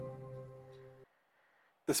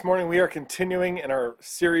This morning we are continuing in our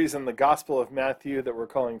series in the Gospel of Matthew that we're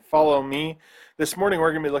calling Follow Me. This morning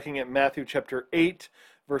we're going to be looking at Matthew chapter 8,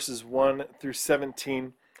 verses 1 through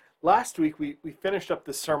 17. Last week we finished up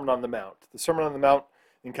the Sermon on the Mount. The Sermon on the Mount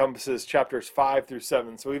encompasses chapters 5 through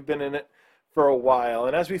 7, so we've been in it for a while.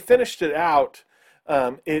 And as we finished it out,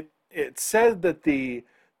 it said that the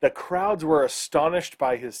crowds were astonished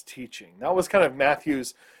by his teaching. That was kind of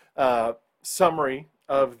Matthew's summary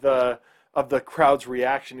of the crowd's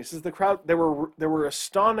reaction. He says the crowd they were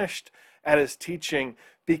astonished at his teaching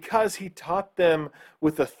because he taught them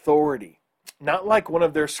with authority, not like one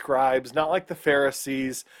of their scribes, not like the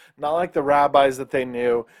Pharisees, not like the rabbis that they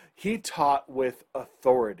knew. He taught with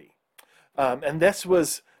authority, and this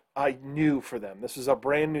was new for them. This was a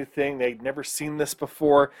brand new thing. They'd never seen this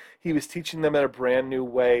before. He was teaching them in a brand new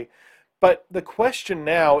way. But the question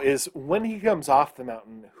now is, when he comes off the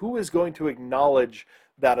mountain, who is going to acknowledge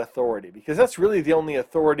that authority? Because that's really the only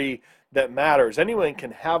authority that matters. Anyone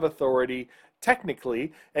can have authority,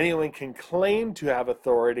 technically. Anyone can claim to have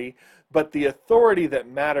authority, but the authority that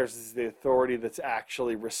matters is the authority that's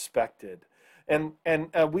actually respected. And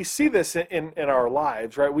we see this in our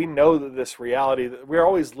lives, right? We know that this reality, that we're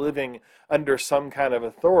always living under some kind of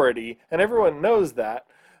authority, and everyone knows that.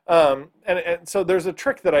 And so there's a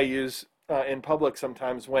trick that I use in public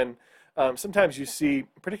sometimes when sometimes you see,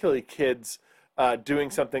 particularly kids, doing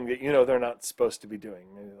something that they're not supposed to be doing,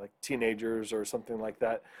 maybe like teenagers or something like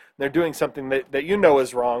that. They're doing something that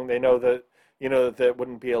is wrong. They know that that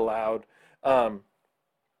wouldn't be allowed,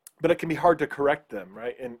 but it can be hard to correct them,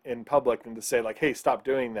 right, in public, and to say like, hey, stop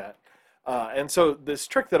doing that. And so this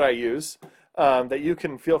trick that I use, that you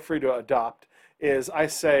can feel free to adopt, is I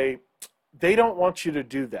say, they don't want you to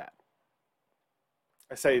do that.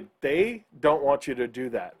 I say, they don't want you to do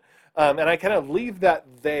that. And I kind of leave that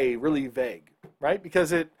they really vague, right?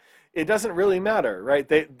 Because it doesn't really matter, right?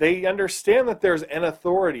 They understand that there's an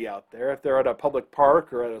authority out there. If they're at a public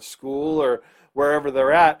park or at a school or wherever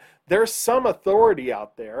they're at, there's some authority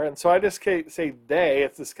out there. And so I just say they.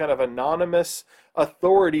 It's this kind of anonymous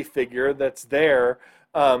authority figure that's there,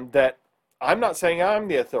 that I'm not saying I'm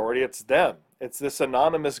the authority, it's them. It's this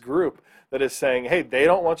anonymous group that is saying, hey, they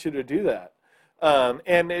don't want you to do that.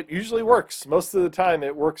 And it usually works. Most of the time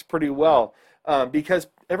it works pretty well, because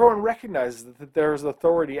everyone recognizes that there's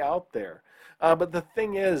authority out there. But the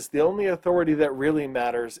thing is, the only authority that really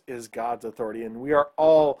matters is God's authority. And we are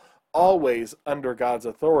all always under God's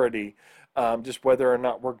authority, just whether or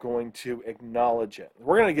not we're going to acknowledge it.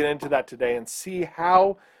 We're going to get into that today and see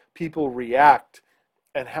how people react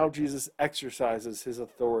and how Jesus exercises his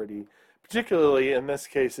authority, particularly in this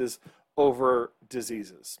case is over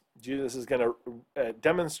diseases. Jesus is going to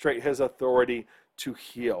demonstrate his authority to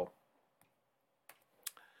heal.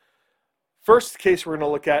 First case we're going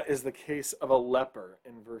to look at is the case of a leper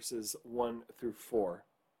in verses 1 through 4.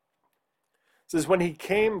 It says, when he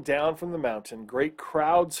came down from the mountain, great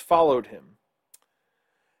crowds followed him.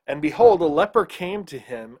 And behold, a leper came to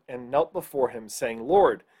him and knelt before him, saying,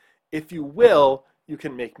 Lord, if you will, you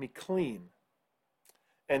can make me clean.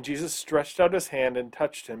 And Jesus stretched out his hand and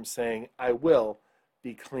touched him, saying, I will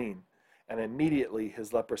be clean. And immediately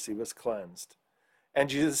his leprosy was cleansed. And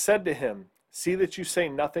Jesus said to him, see that you say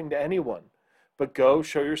nothing to anyone, but go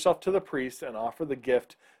show yourself to the priest and offer the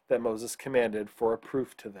gift that Moses commanded for a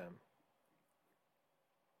proof to them.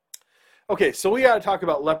 Okay, so we got to talk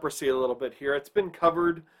about leprosy a little bit here. It's been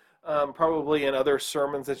covered probably in other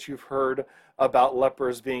sermons that you've heard about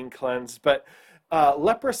lepers being cleansed, but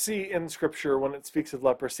leprosy in Scripture, when it speaks of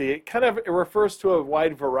leprosy, it refers to a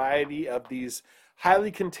wide variety of these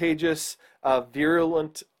highly contagious,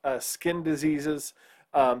 virulent skin diseases.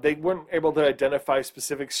 They weren't able to identify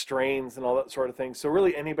specific strains and all that sort of thing. So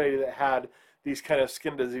really anybody that had these kind of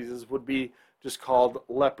skin diseases would be just called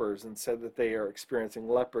lepers and said that they are experiencing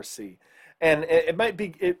leprosy. And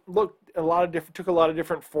it looked took a lot of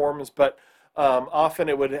different forms, but often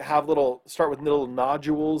it would have start with little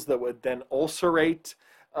nodules that would then ulcerate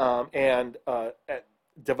and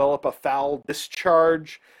develop a foul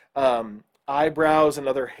discharge. Eyebrows and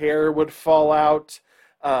other hair would fall out.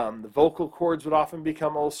 The vocal cords would often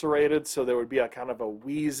become ulcerated, so there would be a kind of a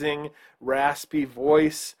wheezing, raspy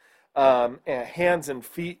voice. And hands and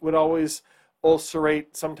feet would always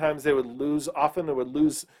ulcerate. Sometimes they would lose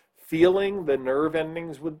feeling. The nerve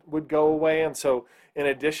endings would go away. And so in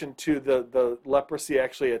addition to the leprosy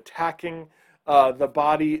actually attacking the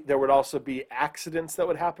body, there would also be accidents that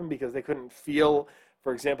would happen because they couldn't feel,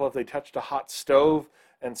 for example, if they touched a hot stove,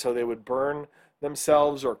 and so they would burn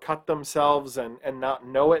themselves or cut themselves and not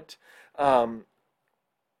know it. And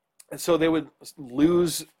so they would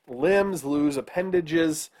lose limbs, lose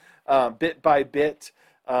appendages bit by bit.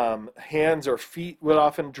 Hands or feet would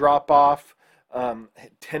often drop off.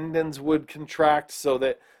 Tendons would contract so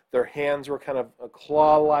that their hands were kind of a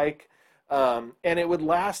claw-like. And it would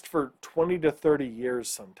last for 20 to 30 years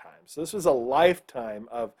sometimes. So this was a lifetime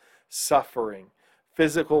of suffering,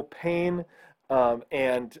 physical pain,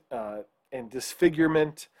 and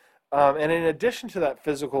disfigurement. And in addition to that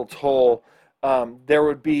physical toll, there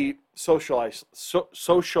would be social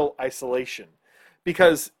isolation,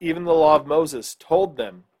 because even the law of Moses told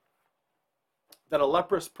them that a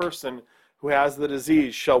leprous person who has the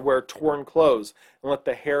disease shall wear torn clothes and let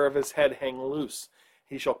the hair of his head hang loose.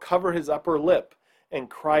 He shall cover his upper lip and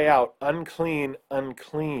cry out, unclean,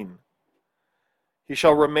 unclean. He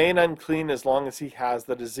shall remain unclean as long as he has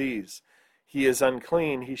the disease. He is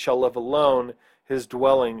unclean, he shall live alone, his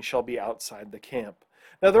dwelling shall be outside the camp.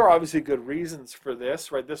 Now, there are obviously good reasons for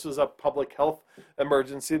this, right? This was a public health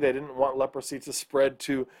emergency. They didn't want leprosy to spread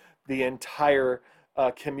to the entire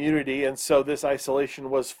community, and so this isolation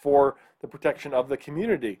was for the protection of the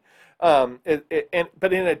community. But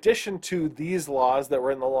in addition to these laws that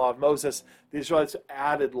were in the law of Moses, the Israelites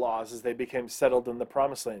added laws as they became settled in the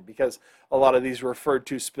Promised Land, because a lot of these referred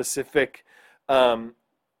to specific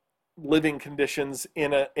living conditions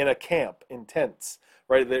in a camp, in tents,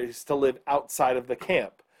 right? They used to live outside of the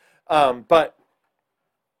camp. But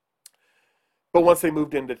once they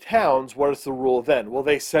moved into towns, what is the rule then? Well,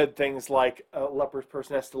 they said things like a leprous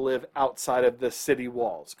person has to live outside of the city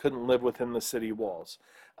walls, couldn't live within the city walls.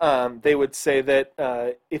 They would say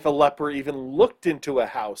that if a leper even looked into a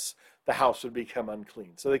house, the house would become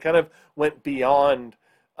unclean. So they kind of went beyond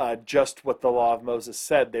just what the law of Moses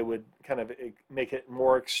said. They would kind of make it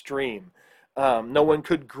more extreme. No one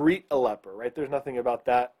could greet a leper, right? There's nothing about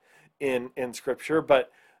that in Scripture, but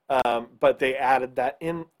they added that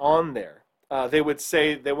on there. They would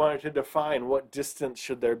say they wanted to define what distance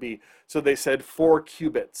should there be. So they said 4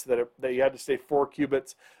 cubits, that you had to stay 4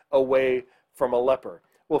 cubits away from a leper.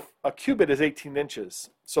 Well, a cubit is 18 inches,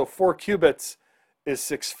 so 4 cubits is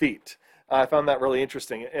 6 feet. I found that really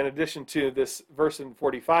interesting. In addition to this verse in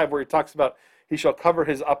 45 where he talks about he shall cover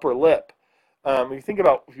his upper lip. When you think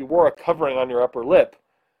about if you wore a covering on your upper lip,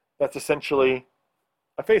 that's essentially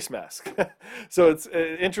a face mask. So it's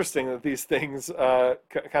interesting that these things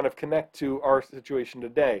kind of connect to our situation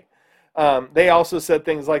today. They also said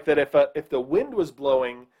things like that if the wind was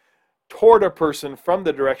blowing toward a person from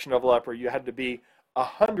the direction of a leper, you had to be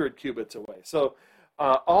 100 cubits away. So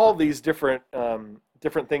all these different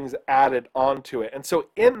things added onto it. And so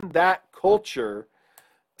in that culture,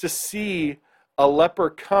 to see a leper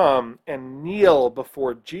come and kneel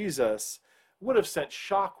before Jesus would have sent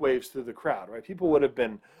shockwaves through the crowd, right? People would have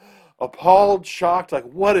been appalled, shocked, like,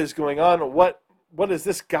 what is going on? What is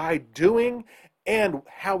this guy doing? And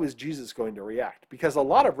how is Jesus going to react? Because a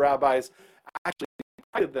lot of rabbis actually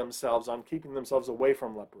prided themselves on keeping themselves away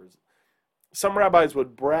from lepers. Some rabbis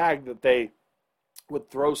would brag that they would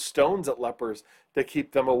throw stones at lepers to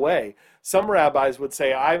keep them away. Some rabbis would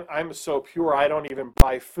say, I'm so pure I don't even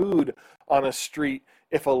buy food on a street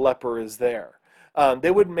if a leper is there.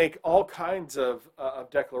 They would make all kinds of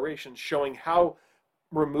declarations showing how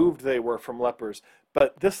removed they were from lepers.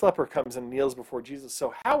 But this leper comes and kneels before Jesus.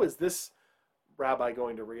 So how is this rabbi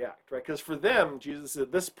going to react, right? Because for them, Jesus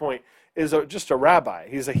at this point is just a rabbi.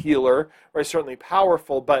 He's a healer, right? Certainly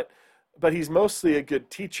powerful, but he's mostly a good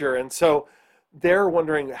teacher. And so they're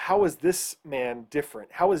wondering, how is this man different?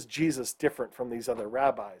 How is Jesus different from these other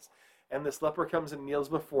rabbis? And this leper comes and kneels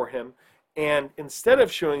before him. And instead of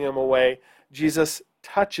shooing him away, Jesus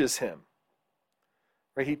touches him.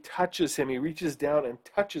 Right? He touches him. He reaches down and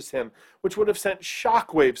touches him, which would have sent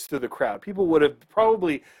shockwaves through the crowd. People would have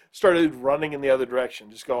probably started running in the other direction.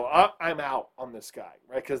 Just go, I'm out on this guy,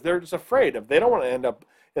 right? Because they're just afraid they don't want to end up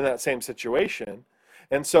in that same situation.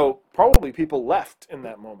 And so probably people left in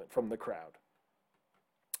that moment from the crowd.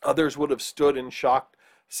 Others would have stood in shocked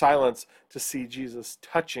silence to see Jesus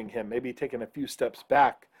touching him, maybe taking a few steps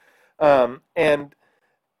back. But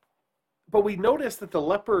we notice that the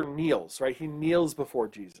leper kneels, right? He kneels before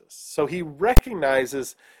Jesus. So he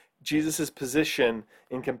recognizes Jesus' position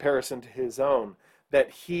in comparison to his own, that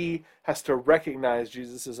he has to recognize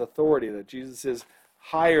Jesus' authority, that Jesus is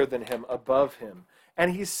higher than him, above him.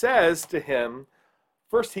 And he says to him,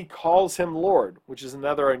 first he calls him Lord, which is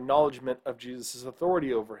another acknowledgement of Jesus'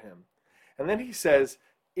 authority over him. And then he says,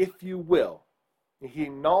 if you will. He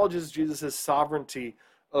acknowledges Jesus' sovereignty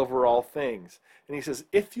over all things. And he says,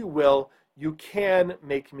 if you will, you can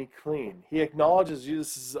make me clean. He acknowledges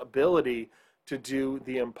Jesus' ability to do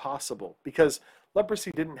the impossible, because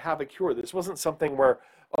leprosy didn't have a cure. This wasn't something where,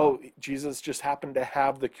 Jesus just happened to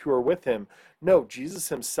have the cure with him. No, Jesus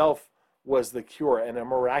himself was the cure, and a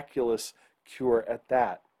miraculous cure at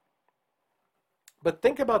that. But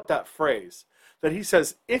think about that phrase that he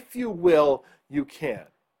says, if you will, you can.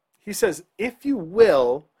 He says, if you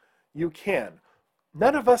will, you can.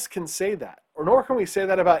 None of us can say that, or nor can we say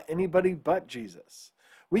that about anybody but Jesus.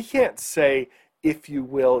 We can't say, if you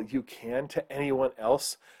will, you can to anyone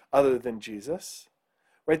else other than Jesus.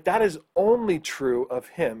 Right? That is only true of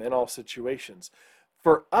him in all situations.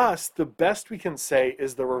 For us, the best we can say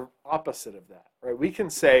is the opposite of that. Right? We can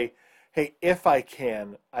say, hey, if I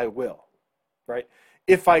can, I will. Right?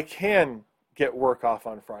 If I can get work off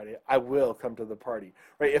on Friday, I will come to the party.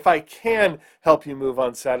 Right? If I can help you move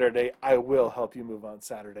on Saturday, I will help you move on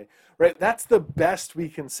Saturday. Right? That's the best we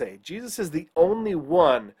can say. Jesus is the only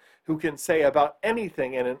one who can say about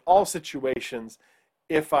anything and in all situations,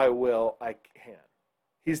 if I will, I can.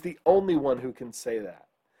 He's the only one who can say that.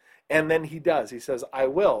 And then he does. He says, I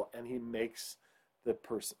will, and he makes the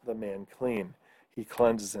man clean. He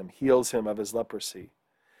cleanses him, heals him of his leprosy.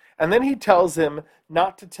 And then he tells him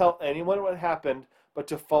not to tell anyone what happened, but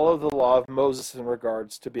to follow the law of Moses in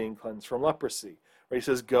regards to being cleansed from leprosy. Where he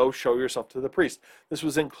says, go show yourself to the priest. This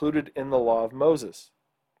was included in the law of Moses.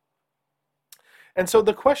 And so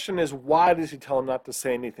the question is, why does he tell him not to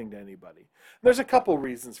say anything to anybody? And there's a couple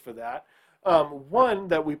reasons for that. One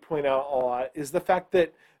that we point out a lot is the fact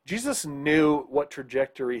that Jesus knew what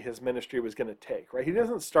trajectory his ministry was going to take, right? He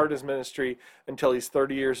doesn't start his ministry until he's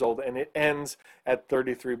 30 years old, and it ends at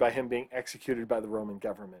 33 by him being executed by the Roman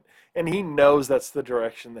government. And he knows that's the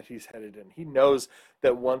direction that he's headed in. He knows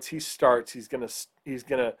that once he starts, he's going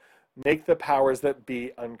to make the powers that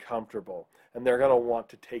be uncomfortable, and they're going to want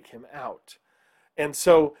to take him out. And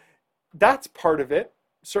so that's part of it.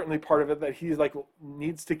 Certainly part of it that he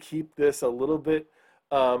needs to keep this a little bit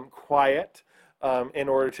quiet in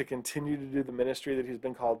order to continue to do the ministry that he's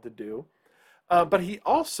been called to do. But he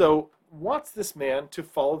also wants this man to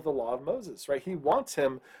follow the law of Moses, right? He wants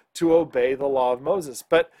him to obey the law of Moses.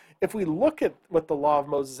 But if we look at what the law of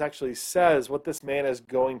Moses actually says, what this man is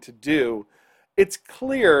going to do, it's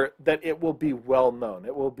clear that it will be well known.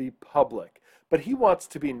 It will be public. But he wants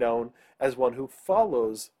to be known as one who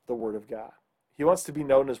follows the word of God. He wants to be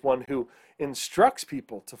known as one who instructs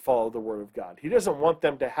people to follow the word of God. He doesn't want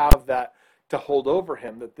them to have that to hold over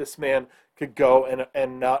him, that this man could go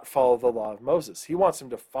and not follow the law of Moses. He wants him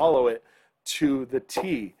to follow it to the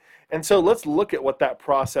T. And so let's look at what that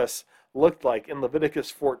process looked like in Leviticus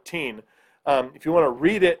 14. If you want to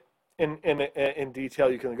read it in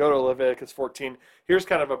detail, you can go to Leviticus 14. Here's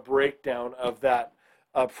kind of a breakdown of that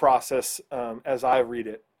process as I read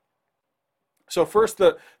it. So first,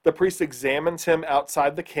 the priest examines him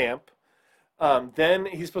outside the camp. Then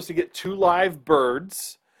he's supposed to get 2 live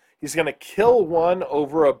birds. He's going to kill one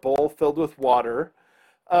over a bowl filled with water.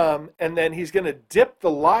 And then he's going to dip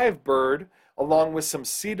the live bird along with some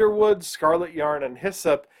cedar wood, scarlet yarn, and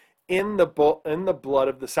hyssop in the blood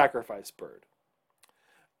of the sacrifice bird.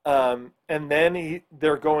 And then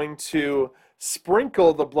they're going to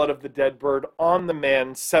sprinkle the blood of the dead bird on the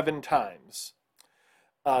man 7 times.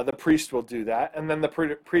 The priest will do that, and then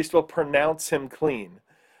the priest will pronounce him clean.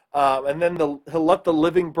 And then he'll let the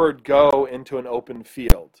living bird go into an open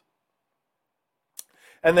field.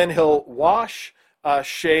 And then he'll wash,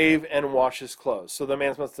 shave, and wash his clothes. So the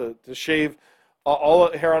man's supposed to shave all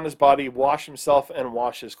the hair on his body, wash himself, and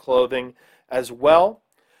wash his clothing as well.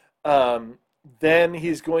 Then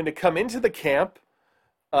he's going to come into the camp,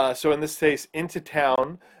 so in this case, into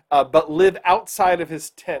town, but live outside of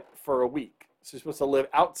his tent for a week. So he's supposed to live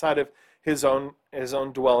outside of his own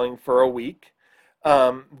dwelling for a week.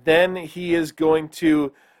 Then he is going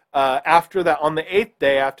to, after that, on the 8th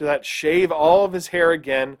day, after that, shave all of his hair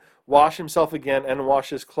again, wash himself again, and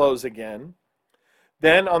wash his clothes again.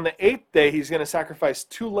 Then on the 8th day, he's going to sacrifice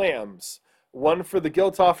 2 lambs, one for the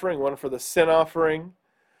guilt offering, one for the sin offering.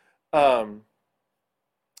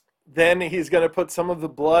 Then he's going to put some of the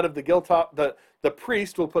blood of the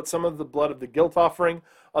priest will put some of the blood of the guilt offering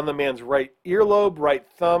on the man's right earlobe, right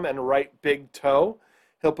thumb, and right big toe.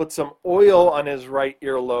 He'll put some oil on his right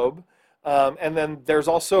earlobe. And then there's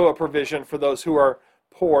also a provision for those who are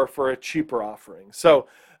poor for a cheaper offering. So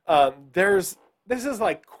this is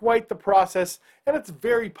like quite the process, and it's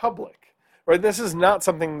very public. Right? This is not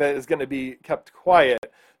something that is going to be kept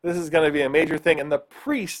quiet. This is going to be a major thing, and the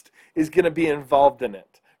priest is going to be involved in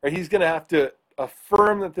it. Right? He's going to have to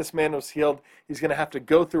affirm that this man was healed. He's going to have to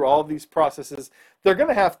go through all of these processes. They're going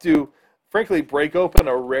to have to, frankly, break open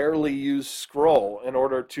a rarely used scroll in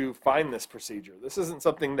order to find this procedure. This isn't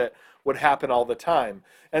something that would happen all the time.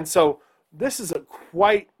 And so this is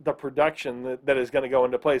quite the production that is going to go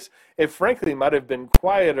into place. It frankly might have been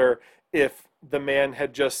quieter if the man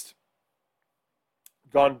had just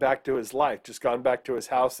gone back to his life, just gone back to his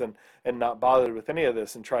house and not bothered with any of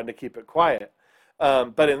this and trying to keep it quiet.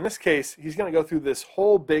 But in this case, he's going to go through this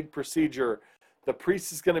whole big procedure. The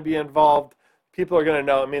priest is going to be involved. People are going to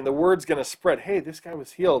know. I mean, the word's going to spread. Hey, this guy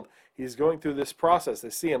was healed. He's going through this process. They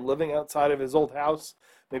see him living outside of his old house.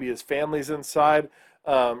 Maybe his family's inside.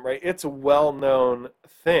 Right? It's a well-known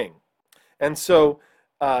thing. And so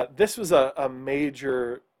this was a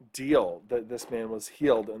major deal that this man was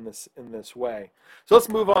healed in this way. So let's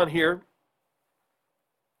move on here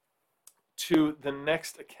to the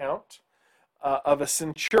next account of a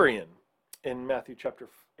centurion in Matthew chapter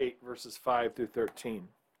 8, verses 5 through 13.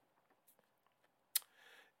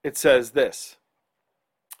 It says this: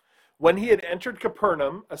 When he had entered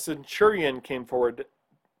Capernaum, a centurion came forward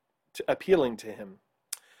appealing to him.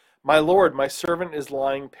 My Lord, my servant is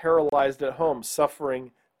lying paralyzed at home,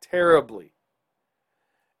 suffering terribly.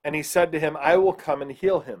 And he said to him, I will come and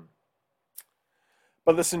heal him.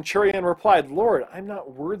 But the centurion replied, Lord, I'm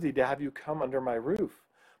not worthy to have you come under my roof,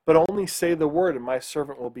 but only say the word and my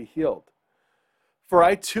servant will be healed. For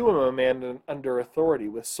I too am a man under authority,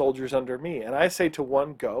 with soldiers under me. And I say to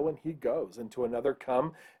one, go, and he goes, and to another,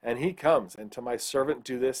 come, and he comes, and to my servant,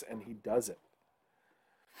 do this, and he does it.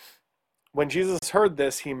 When Jesus heard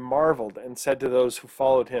this, he marveled and said to those who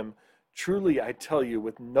followed him, Truly I tell you,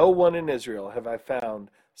 with no one in Israel have I found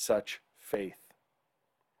such faith.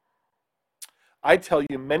 I tell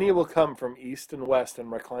you, many will come from east and west and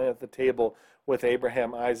recline at the table with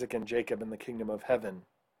Abraham, Isaac, and Jacob in the kingdom of heaven.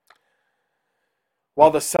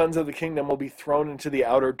 While the sons of the kingdom will be thrown into the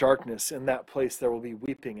outer darkness, in that place there will be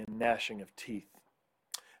weeping and gnashing of teeth.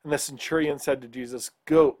 And the centurion said to Jesus,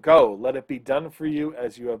 Go, let it be done for you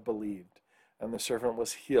as you have believed. And the servant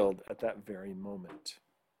was healed at that very moment.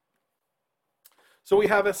 So we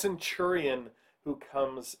have a centurion who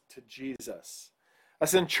comes to Jesus. A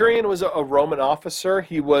centurion was a Roman officer.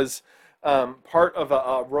 He was part of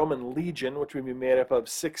a Roman legion, which would be made up of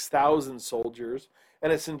 6,000 soldiers.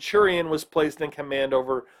 And a centurion was placed in command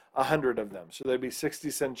over 100 of them. So there'd be 60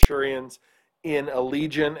 centurions in a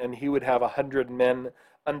legion, and he would have 100 men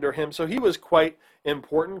under him. So he was quite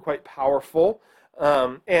important, quite powerful.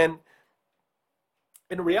 And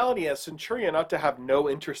in reality, a centurion ought to have no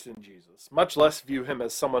interest in Jesus, much less view him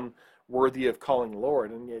as someone worthy of calling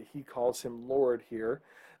Lord. And yet he calls him Lord here.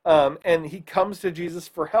 And he comes to Jesus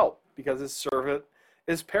for help because his servant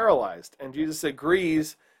is paralyzed. And Jesus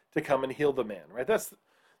agrees to come and heal the man, right?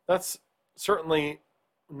 That's certainly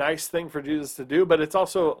a nice thing for Jesus to do, but it's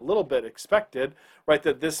also a little bit expected, right?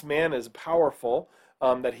 That this man is powerful,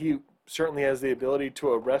 that he certainly has the ability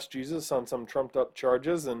to arrest Jesus on some trumped up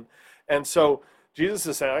charges. And so Jesus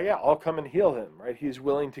is saying, oh, yeah, I'll come and heal him, right? He's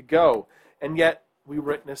willing to go. And yet we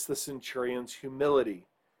witness the centurion's humility.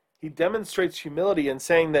 He demonstrates humility in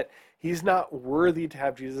saying that he's not worthy to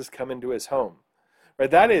have Jesus come into his home,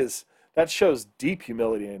 right? That shows deep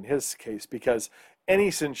humility in his case, because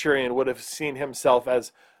any centurion would have seen himself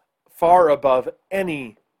as far above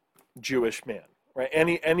any Jewish man, right?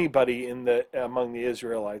 Anybody among the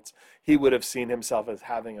Israelites, he would have seen himself as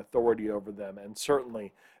having authority over them, and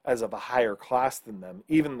certainly as of a higher class than them.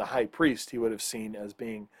 Even the high priest he would have seen as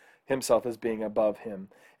being himself as being above him.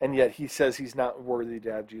 And yet he says he's not worthy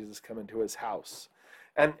to have Jesus come into his house.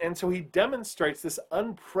 And so he demonstrates this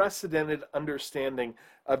unprecedented understanding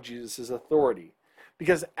of Jesus' authority.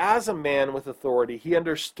 Because as a man with authority, he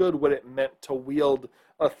understood what it meant to wield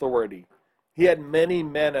authority. He had many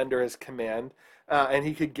men under his command, and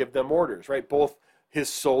he could give them orders, right? Both his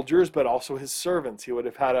soldiers, but also his servants. He would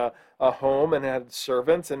have had a home and had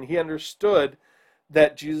servants, and he understood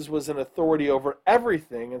that Jesus was an authority over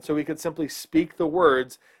everything, and so he could simply speak the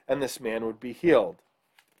words, and this man would be healed.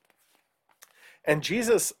 And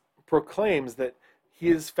Jesus proclaims that he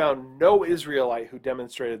has found no Israelite who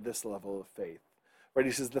demonstrated this level of faith. Right?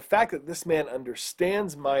 He says, the fact that this man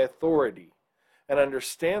understands my authority and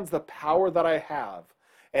understands the power that I have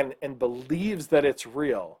and believes that it's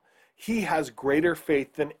real, he has greater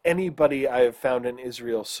faith than anybody I have found in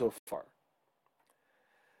Israel so far.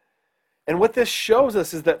 And what this shows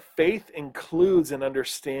us is that faith includes an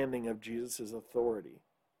understanding of Jesus' authority.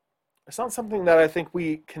 It's not something that I think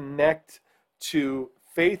we connect to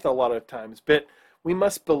faith a lot of times, but we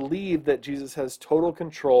must believe that Jesus has total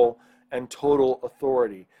control and total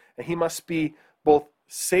authority. And he must be both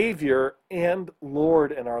Savior and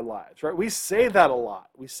Lord in our lives, right? We say that a lot.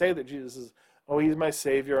 We say that Jesus is, oh, he's my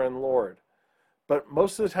Savior and Lord. But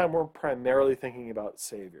most of the time we're primarily thinking about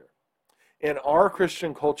Savior. In our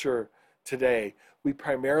Christian culture today, we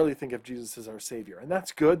primarily think of Jesus as our Savior. And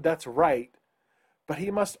that's good, that's right. But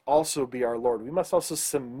he must also be our Lord. We must also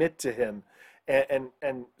submit to him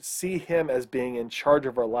and see him as being in charge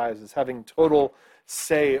of our lives, as having total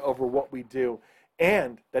say over what we do,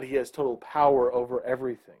 and that he has total power over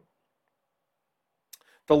everything.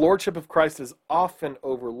 The lordship of Christ is often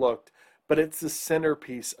overlooked, but it's the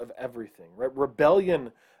centerpiece of everything, right?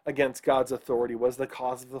 Rebellion against God's authority was the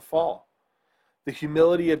cause of the fall. The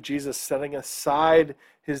humility of Jesus setting aside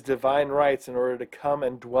his divine rights in order to come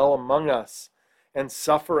and dwell among us and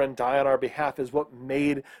suffer and die on our behalf is what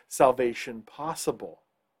made salvation possible.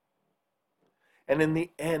 And in the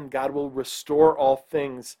end, God will restore all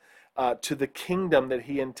things to the kingdom that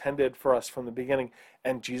he intended for us from the beginning,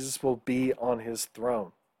 and Jesus will be on his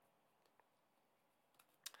throne.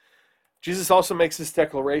 Jesus also makes this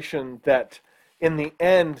declaration that in the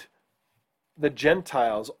end, the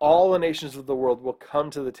Gentiles, all the nations of the world, will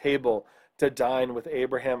come to the table to dine with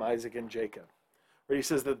Abraham, Isaac, and Jacob. Where he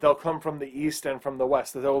says that they'll come from the east and from the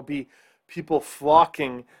west, that there will be people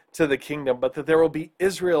flocking to the kingdom, but that there will be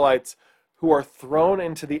Israelites who are thrown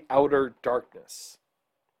into the outer darkness.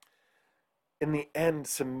 In the end,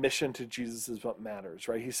 submission to Jesus is what matters,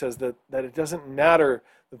 right? He says that it doesn't matter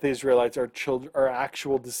that the Israelites are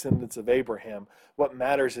actual descendants of Abraham. What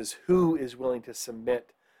matters is who is willing to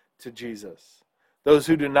submit to Jesus. Those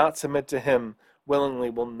who do not submit to him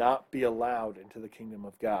willingly will not be allowed into the kingdom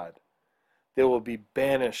of God. They will be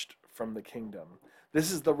banished from the kingdom.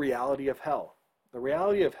 This is the reality of hell. The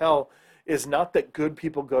reality of hell is not that good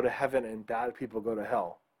people go to heaven and bad people go to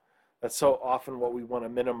hell. That's so often what we want to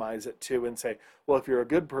minimize it to and say, well, if you're a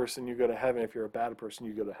good person, you go to heaven. If you're a bad person,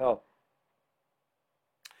 you go to hell.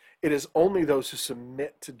 It is only those who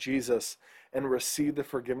submit to Jesus and receive the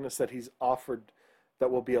forgiveness that he's offered that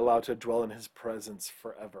will be allowed to dwell in his presence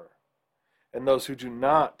forever. And those who do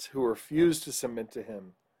not, who refuse to submit to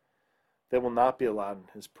him, they will not be allowed in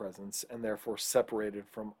his presence and therefore separated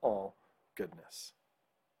from all goodness.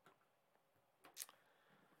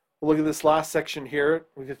 We'll look at this last section here.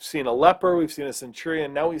 We've seen a leper, we've seen a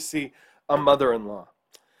centurion, now we see a mother-in-law.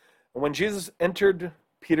 And when Jesus entered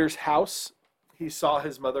Peter's house, he saw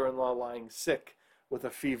his mother-in-law lying sick with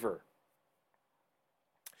a fever.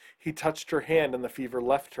 He touched her hand and the fever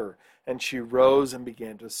left her, and she rose and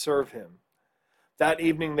began to serve him. That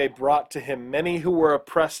evening they brought to him many who were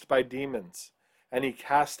oppressed by demons, and he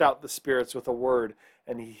cast out the spirits with a word,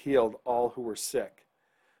 and he healed all who were sick.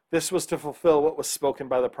 This was to fulfill what was spoken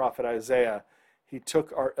by the prophet Isaiah. He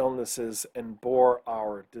took our illnesses and bore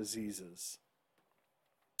our diseases.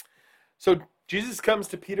 So Jesus comes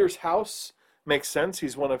to Peter's house. Makes sense.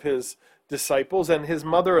 He's one of his disciples, and his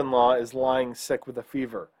mother-in-law is lying sick with a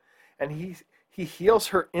fever. And he heals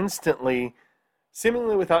her instantly,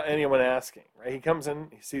 seemingly without anyone asking. Right? He comes in,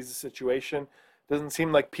 he sees the situation. Doesn't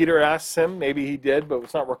seem like Peter asks him. Maybe he did, but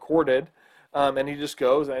it's not recorded. And he just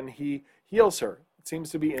goes and he heals her. It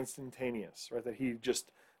seems to be instantaneous, right? That he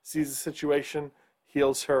just sees the situation,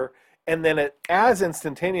 heals her, and then as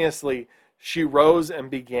instantaneously, she rose and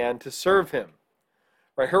began to serve him.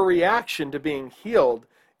 Right? Her reaction to being healed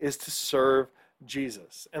is to serve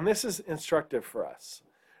Jesus. And this is instructive for us.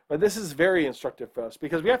 Right? This is very instructive for us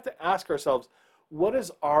because we have to ask ourselves, what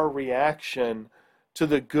is our reaction to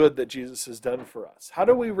the good that Jesus has done for us? How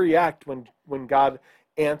do we react when God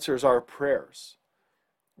answers our prayers?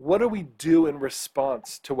 What do we do in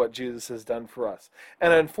response to what Jesus has done for us?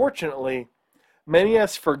 And unfortunately, many of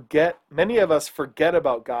us forget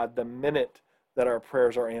about God the minute that our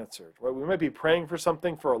prayers are answered. Right? We might be praying for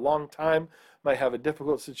something for a long time, might have a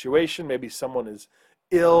difficult situation, maybe someone is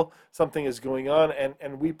ill, something is going on,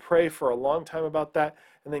 and we pray for a long time about that,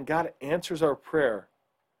 and then God answers our prayer.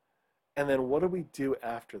 And then what do we do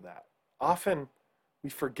after that? Often we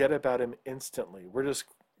forget about him instantly. We're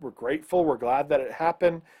grateful, we're glad that it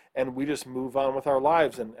happened, and we just move on with our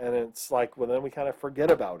lives, and it's like, well, then we kind of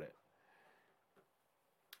forget about it.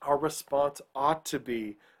 Our response ought to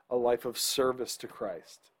be a life of service to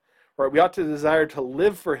Christ. Right? We ought to desire to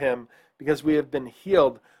live for him because we have been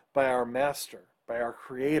healed by our Master, by our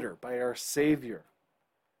Creator, by our Savior.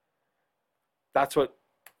 That's what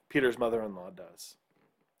Peter's mother-in-law does.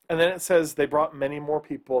 And then it says they brought many more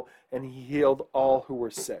people, and he healed all who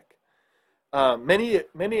were sick.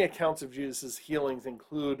 Many accounts of Jesus' healings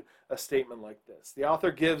include a statement like this. The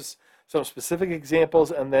author gives some specific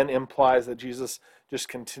examples and then implies that Jesus just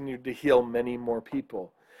continued to heal many more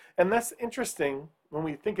people. And that's interesting when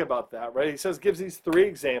we think about that, right? He gives these three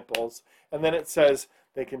examples, and then it says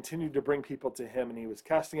they continued to bring people to him, and he was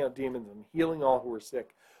casting out demons and healing all who were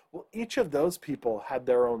sick. Well, each of those people had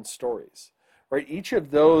their own stories, right? Each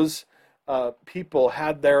of those people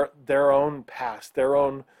had their own past, their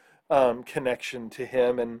own connection to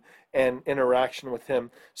him and interaction with him.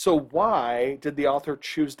 So why did the author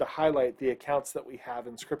choose to highlight the accounts that we have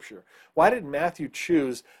in Scripture? Why did Matthew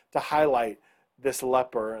choose to highlight this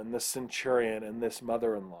leper and this centurion and this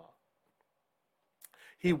mother-in-law?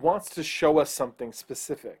 He wants to show us something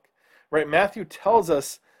specific, right? Matthew tells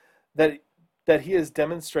us that he is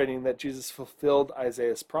demonstrating that Jesus fulfilled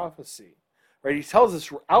Isaiah's prophecy, right? He tells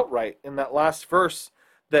us outright in that last verse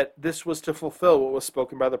that this was to fulfill what was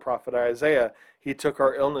spoken by the prophet Isaiah. He took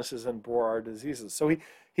our illnesses and bore our diseases. So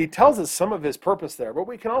he tells us some of his purpose there, but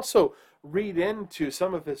we can also read into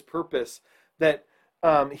some of his purpose that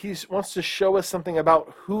he wants to show us something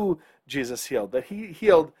about who Jesus healed, that he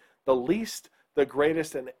healed the least, the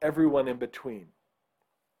greatest, and everyone in between.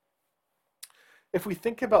 If we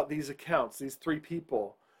think about these accounts, these three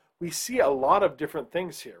people, we see a lot of different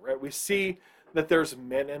things here, right? We see that there's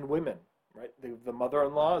men and women, right? The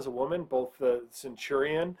mother-in-law is a woman. Both the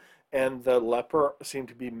centurion and the leper seem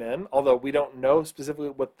to be men, although we don't know specifically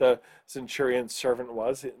what the centurion's servant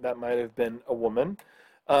was. That might have been a woman.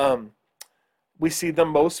 We see the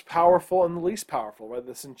most powerful and the least powerful, right?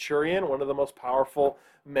 The centurion, one of the most powerful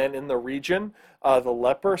men in the region. The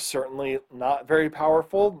leper, certainly not very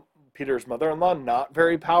powerful. Peter's mother-in-law, not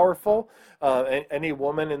very powerful. Any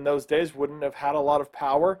woman in those days wouldn't have had a lot of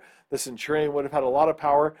power. The centurion would have had a lot of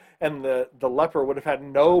power, and the leper would have had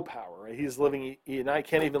no power. Right? He's living, he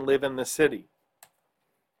can't even live in the city.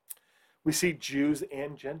 We see Jews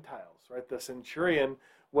and Gentiles, right? The centurion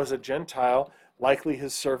was a Gentile, likely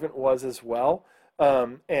his servant was as well,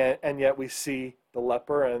 and yet we see the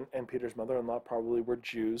leper and Peter's mother-in-law probably were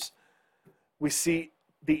Jews. We see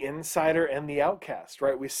the insider and the outcast,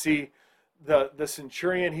 right? We see the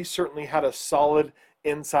centurion, he certainly had a solid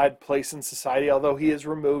inside place in society, although he is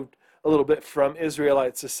removed a little bit from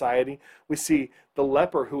Israelite society. We see the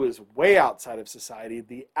leper, who is way outside of society,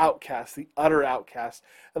 the outcast, the utter outcast.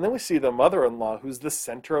 And then we see the mother-in-law, who's the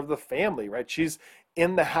center of the family, right? She's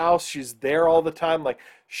in the house, she's there all the time. Like,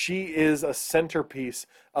 she is a centerpiece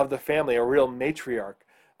of the family, a real matriarch.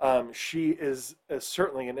 She is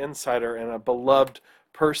certainly an insider and a beloved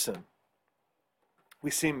person. We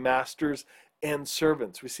see masters and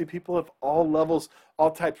servants. We see people of all levels,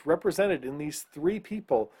 all types represented in these three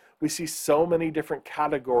people. We see so many different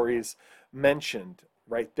categories mentioned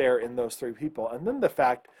right there in those three people. And then the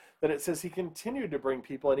fact that it says he continued to bring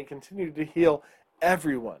people and he continued to heal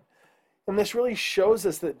everyone. And this really shows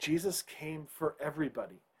us that Jesus came for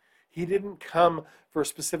everybody. He didn't come for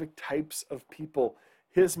specific types of people.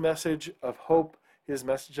 His message of hope, his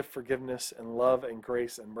message of forgiveness and love and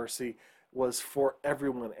grace and mercy was for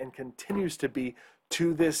everyone and continues to be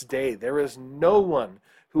to this day. There is no one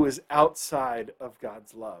who is outside of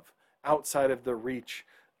God's love, outside of the reach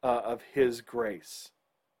of his grace.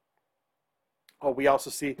 Oh, we also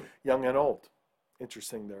see young and old.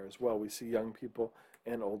 Interesting there as well. We see young people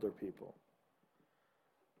and older people.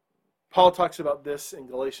 Paul talks about this in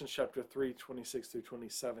Galatians chapter 3, 26 through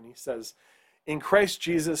 27. He says, "In Christ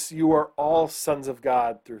Jesus, you are all sons of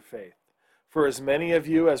God through faith. For as many of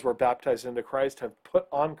you as were baptized into Christ have put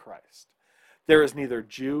on Christ. There is neither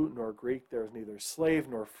Jew nor Greek, there is neither slave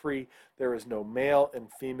nor free, there is no male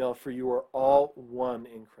and female, for you are all one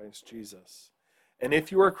in Christ Jesus. And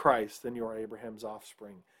if you are Christ, then you are Abraham's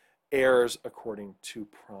offspring, heirs according to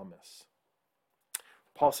promise."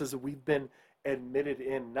 Paul says that we've been admitted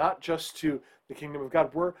in, not just to the kingdom of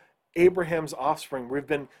God. We're Abraham's offspring. We've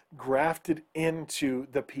been grafted into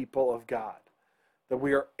the people of God. That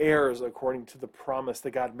we are heirs according to the promise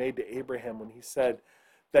that God made to Abraham when he said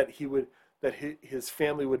that his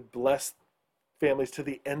family would bless families to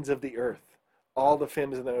the ends of the earth. All the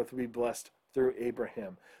families of the earth would be blessed through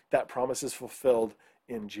Abraham. That promise is fulfilled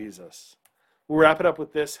in Jesus. We'll wrap it up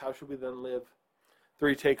with this. How should we then live?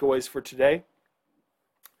 3 takeaways for today.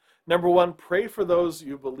 Number 1, pray for those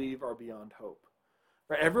you believe are beyond hope.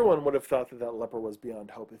 Right? Everyone would have thought that leper was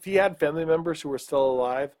beyond hope. If he had family members who were still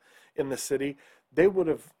alive in the city, they would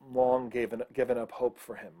have long given up hope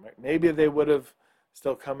for him. Right? Maybe they would have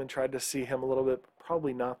still come and tried to see him a little bit.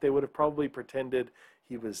 Probably not. They would have probably pretended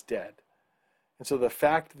he was dead. And so the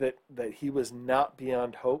fact that he was not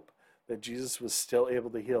beyond hope, that Jesus was still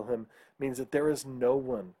able to heal him, means that there is no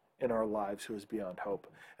one in our lives who is beyond hope.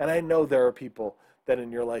 And I know there are people that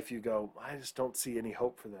in your life you go, I just don't see any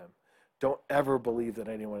hope for them. Don't ever believe that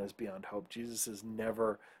anyone is beyond hope. Jesus is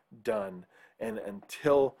never done. And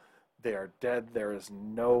until they are dead, there is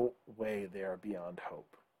no way they are beyond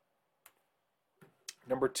hope.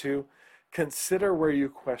 Number 2, consider where you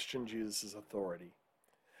question Jesus' authority.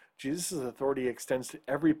 Jesus' authority extends to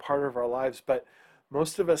every part of our lives, but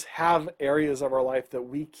Most of us have areas of our life that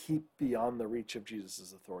we keep beyond the reach of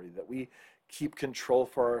Jesus' authority, that we keep control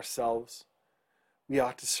for ourselves. We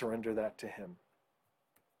ought to surrender that to him.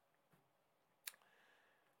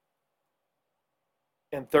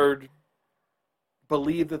 And third,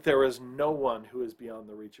 believe that there is no one who is beyond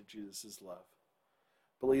the reach of Jesus' love.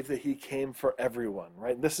 Believe that he came for everyone,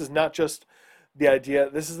 right? This is not just the idea.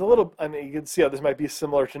 This is a little, you can see how this might be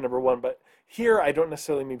similar to number one, but here I don't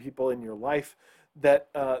necessarily mean people in your life that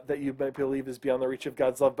you might believe is beyond the reach of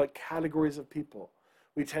God's love, but categories of people.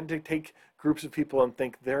 We tend to take groups of people and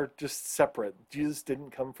think they're just separate. Jesus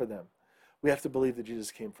didn't come for them. We have to believe that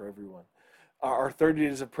Jesus came for everyone. Our 30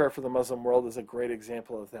 days of prayer for the Muslim world is a great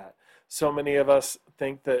example of that. So many of us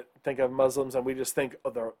think of Muslims and we just think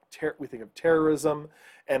of we think of terrorism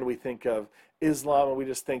and we think of Islam and we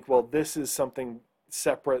just think, well, this is something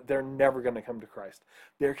separate. They're never going to come to Christ.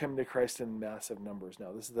 They're coming to Christ in massive numbers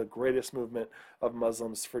now. This is the greatest movement of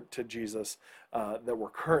Muslims to Jesus that we're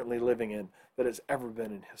currently living in that has ever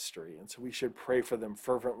been in history. And so we should pray for them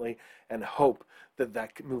fervently and hope that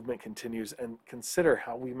that movement continues and consider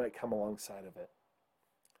how we might come alongside of it.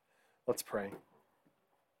 Let's pray.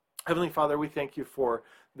 Heavenly Father, we thank you for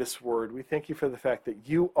this word. We thank you for the fact that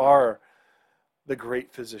you are the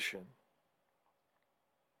great physician,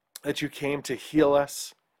 that you came to heal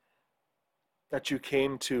us, that you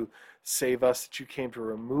came to save us, that you came to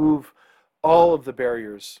remove all of the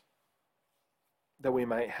barriers that we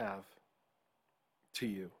might have to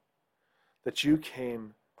you, that you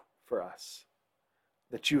came for us,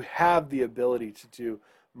 that you have the ability to do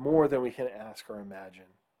more than we can ask or imagine.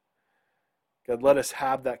 God, let us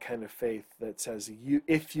have that kind of faith that says,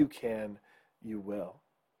 if you can, you will.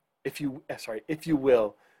 If you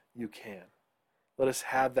will, you can. Let us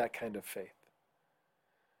have that kind of faith,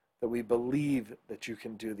 that we believe that you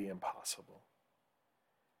can do the impossible.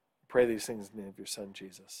 Pray these things in the name of your Son,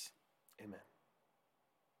 Jesus. Amen.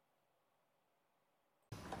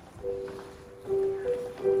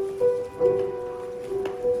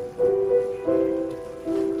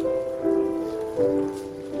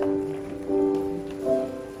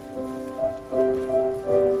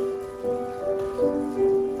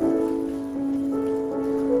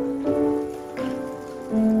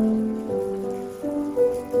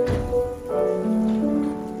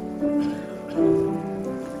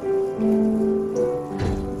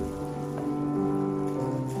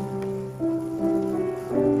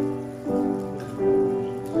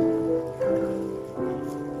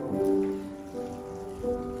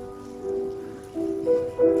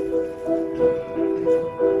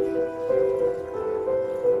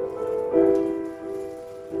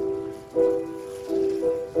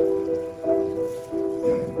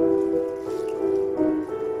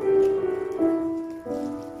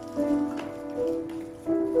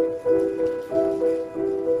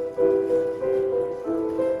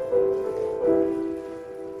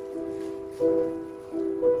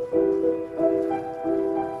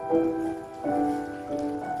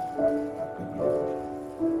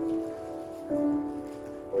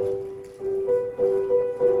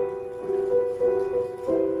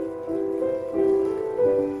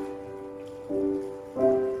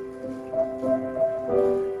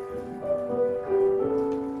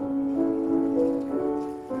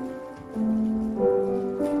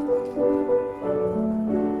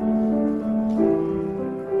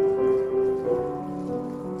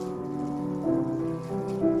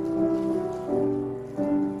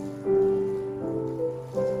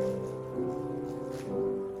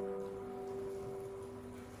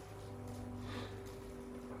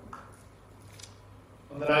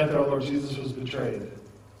 On the night that our Lord Jesus was betrayed,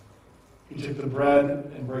 he took the bread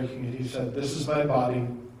and breaking it, he said, "This is my body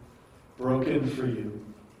broken for you.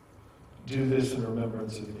 Do this in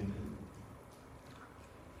remembrance of me."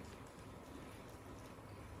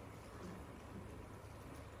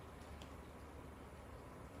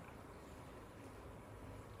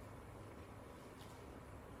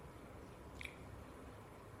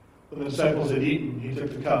 When the disciples had eaten, he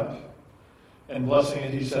took the cup, and blessing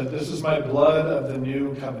it, he said, "This is my blood of the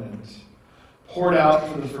new covenant, poured out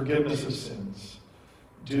for the forgiveness of sins.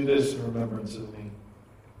 Do this in remembrance of me."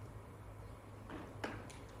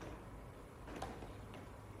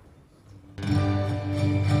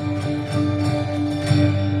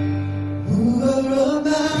 Mover of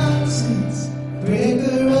mountains,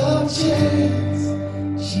 breaker of chains,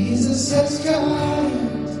 Jesus has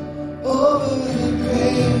triumphed over the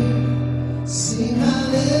grave. Sing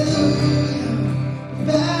hallelujah,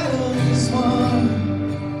 battle is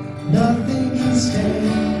won. Nothing can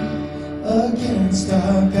stand against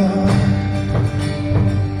our God.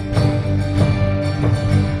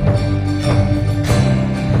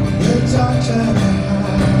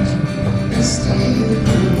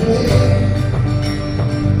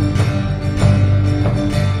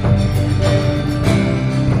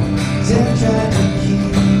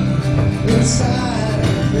 inside a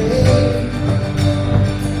grave.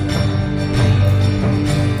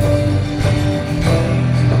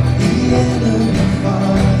 The enemy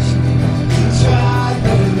fought you. He tried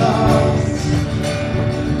but he lost.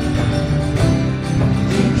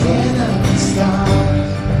 You cannot be stopped.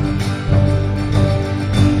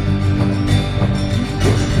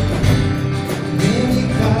 Many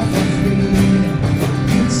cry for freedom.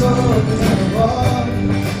 You told the walls.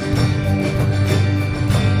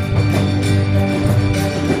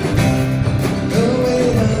 The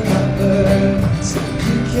weight of my burdens,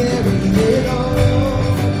 you carried it all.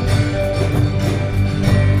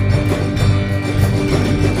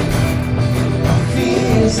 My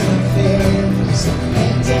fears and failures,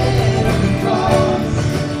 and dead on the cross.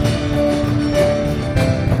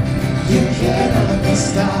 You cannot be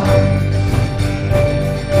stopped.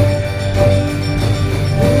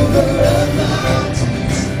 Mover of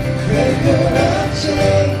mountains, breaker of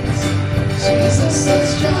chains, Jesus has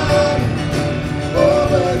triumphed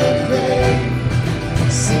over the grave.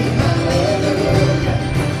 Sing hallelujah,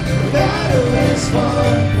 the battle is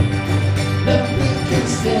won. Nothing can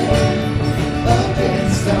stand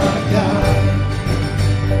against our God.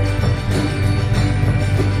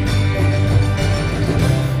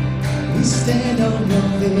 We stand on your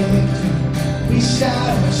victory, we shout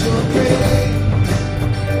out your praise.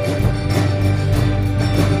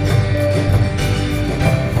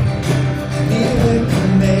 Miracle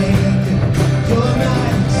maker, your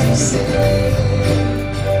mighty save.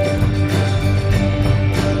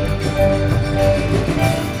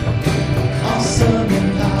 Awesome in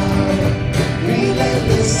power,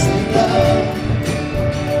 relentless in love.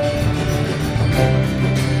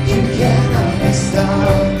 You cannot be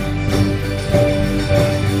stopped.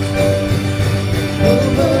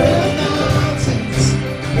 Mover of mountains,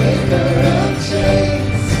 breaker of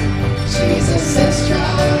chains, Jesus has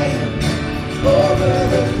triumphed over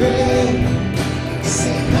the grave.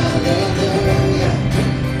 Sing hallelujah,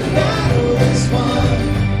 the battle is won.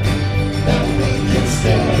 Nothing can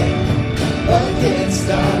stand against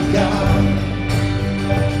our God.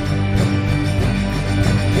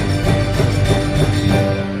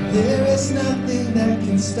 There is nothing that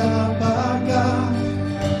can stop our God.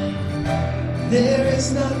 There is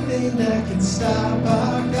nothing that can stop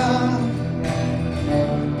our God.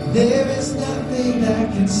 There is nothing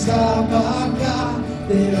that can stop our God.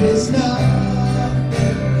 There is nothing.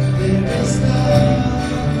 There is nothing.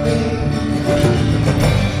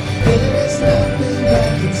 There is nothing that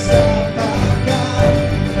can stop our God.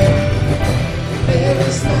 There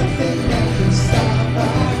is nothing that can stop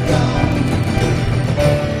our God.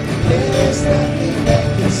 There is nothing that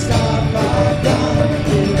can stop our God.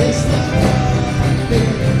 There is nothing.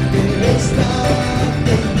 There is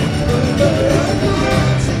nothing. Mover of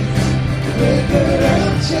mountains, breaker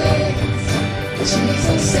of chains,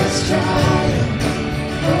 Jesus has triumphed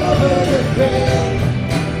over the grave.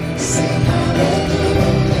 Sing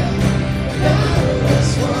hallelujah, battle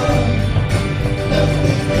is won.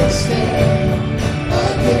 Nothing can stand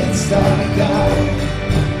against our God.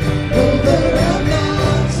 Mover of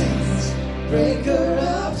mountains, breaker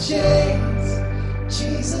of chains,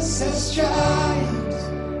 Jesus has triumphed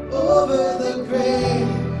over the grave.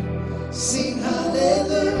 Sing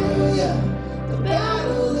hallelujah, the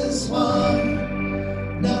battle is won.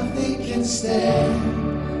 Nothing can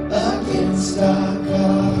stand against our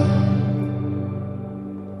God.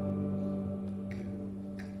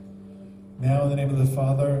 Now, in the name of the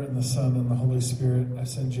Father, and the Son, and the Holy Spirit, I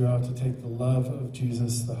send you out to take the love of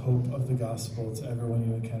Jesus, the hope of the gospel, to everyone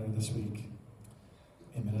you encounter this week.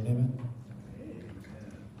 Amen and amen.